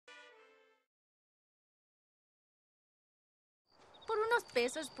unos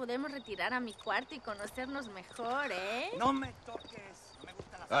pesos podemos retirar a mi cuarto y conocernos mejor, ¿eh? No me toques. No me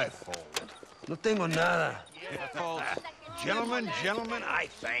gusta la... I fold. No tengo nada. Gentlemen, I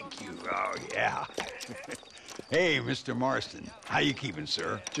thank you. Oh, yeah. Hey, Mr. Marston. How you keeping,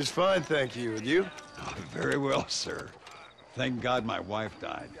 sir? Just fine, thank you. And you? Oh, very well, sir. Thank God my wife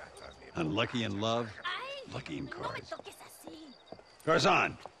died. Unlucky in love, lucky in No me cards. toques así.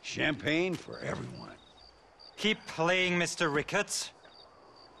 Garzon, champagne for everyone. Keep playing, Mr. Ricketts.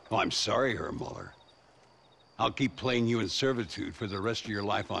 Oh, I'm sorry, Herr Muller. I'll keep playing you in servitude for the rest of your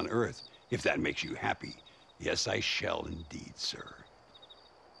life on Earth, if that makes you happy. Yes, I shall indeed, sir.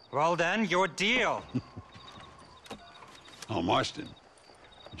 Well then, your deal. Oh, Marston,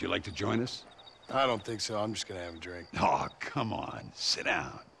 would you like to join us? I don't think so. I'm just gonna have a drink. Oh, come on. Sit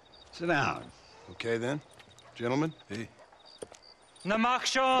down. Sit down. Okay, then? Gentlemen? Hey. Na mach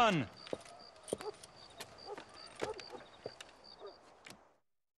schon!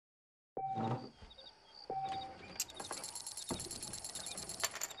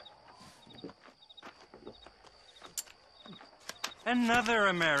 Another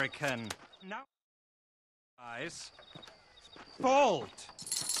American. Now, guys, bold.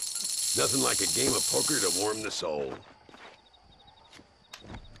 Nothing like a game of poker to warm the soul.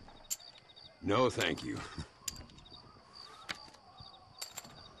 No, thank you.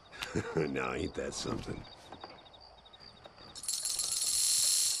 Now, ain't that something?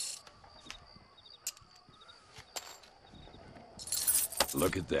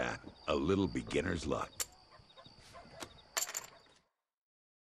 Look at that. A little beginner's luck.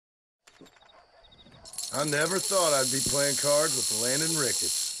 I never thought I'd be playing cards with Landon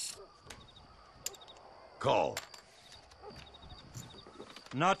Ricketts. Call.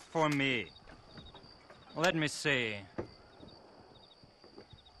 Not for me. Let me see.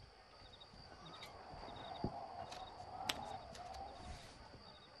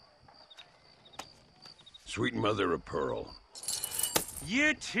 Sweet mother of pearl.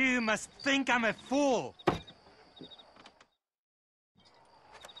 You two must think I'm a fool.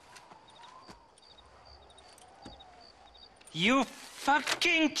 You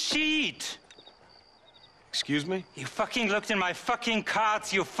fucking cheat! Excuse me? You fucking looked in my fucking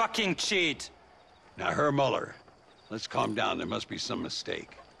cards, you fucking cheat! Now, Herr Muller, let's calm down. There must be some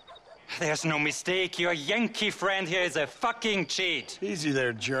mistake. There's no mistake. Your Yankee friend here is a fucking cheat. Easy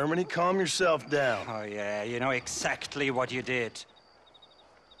there, Germany. Calm yourself down. Oh, yeah, you know exactly what you did.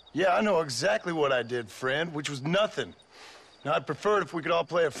 Yeah, I know exactly what I did, friend, which was nothing. Now, I'd prefer it if we could all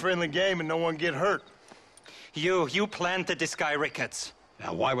play a friendly game and no one get hurt. You planted this guy Ricketts.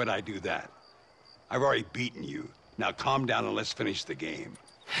 Now, why would I do that? I've already beaten you. Now, calm down and let's finish the game.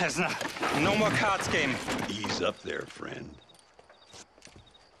 There's no more cards game. Ease up there, friend.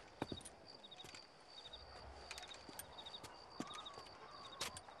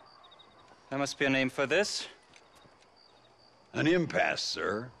 There must be a name for this. An impasse,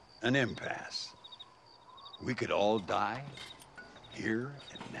 sir. An impasse. We could all die, here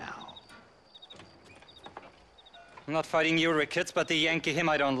and now. I'm not fighting you, Ricketts, but the Yankee him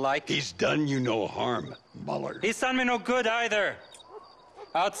I don't like. He's done you no harm, Muller. He's done me no good either.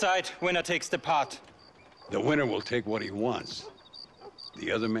 Outside, winner takes the pot. The winner will take what he wants.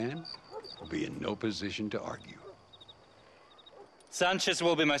 The other man will be in no position to argue. Sanchez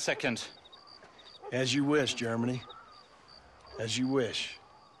will be my second. As you wish, Germany. As you wish.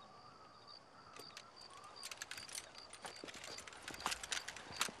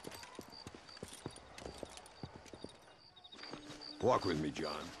 Walk with me,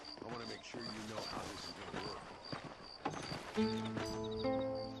 John. I want to make sure you know how this is going to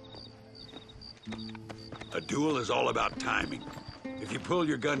work. A duel is all about timing. If you pull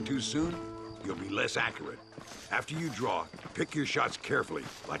your gun too soon, you'll be less accurate. After you draw, pick your shots carefully,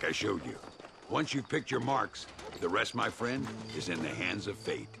 like I showed you. Once you've picked your marks, the rest, my friend, is in the hands of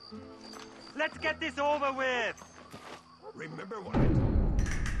fate. Let's get this over with. Remember what I told you.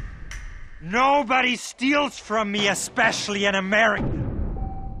 Nobody steals from me, especially an American.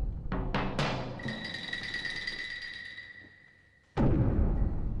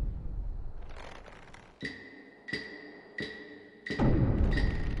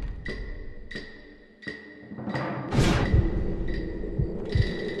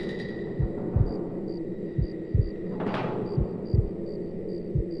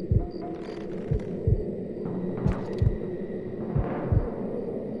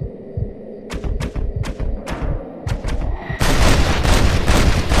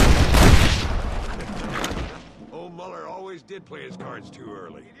 Did play his cards too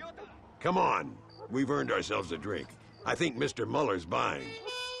early. Come on, we've earned ourselves a drink. I think Mr. Muller's buying.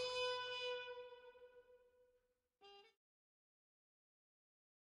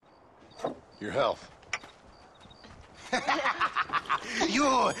 Your health.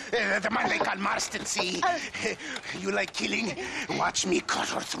 You, the man they call Marston, see? You like killing? Watch me cut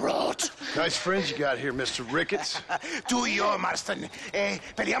her throat. Nice friends you got here, Mr. Ricketts. Tú y yo, Marston.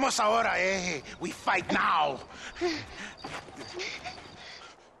 Peleamos ahora, We fight now.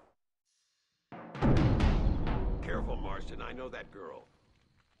 Careful, Marston. I know that girl.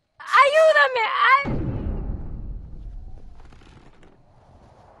 ¡Ayúdame!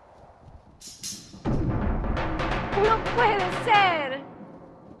 ¡No puede ser!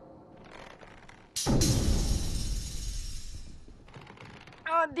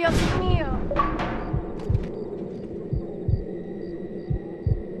 ¡Oh, Dios mío!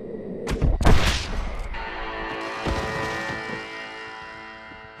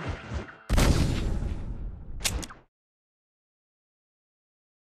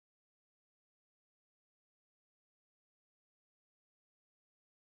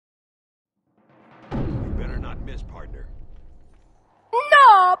 You better not miss, partner.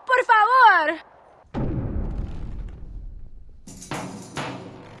 ¡No! ¡Por favor!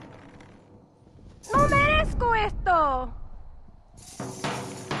 ¡No merezco esto!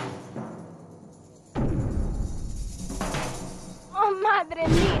 ¡Oh, madre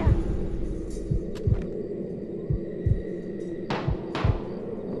mía!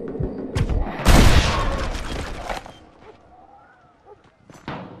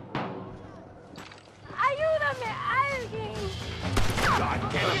 ¡Ayúdame, alguien! God,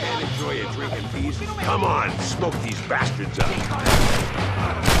 can't a man enjoy a drink in peace? Come on, smoke these bastards up.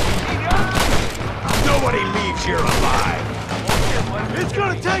 Nobody leaves here alive. It's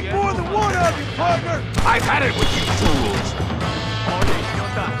gonna take more than one of you, partner! I've had it with you fools.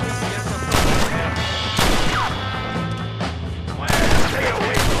 Stay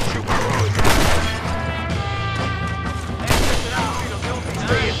away from Chuparos.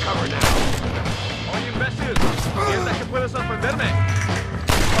 Stay in cover now. Oye, imbécil, piensas que puedes sorprenderme.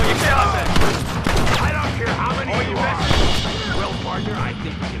 Oye, ¿qué haces? I don't care how many Oye, you are. Well, partner, I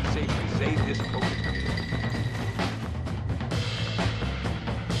think we can safely say this poker.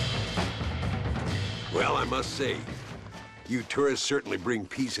 Well, I must say, you tourists certainly bring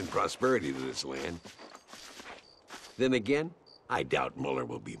peace and prosperity to this land. Then again, I doubt Muller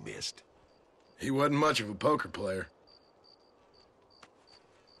will be missed. He wasn't much of a poker player.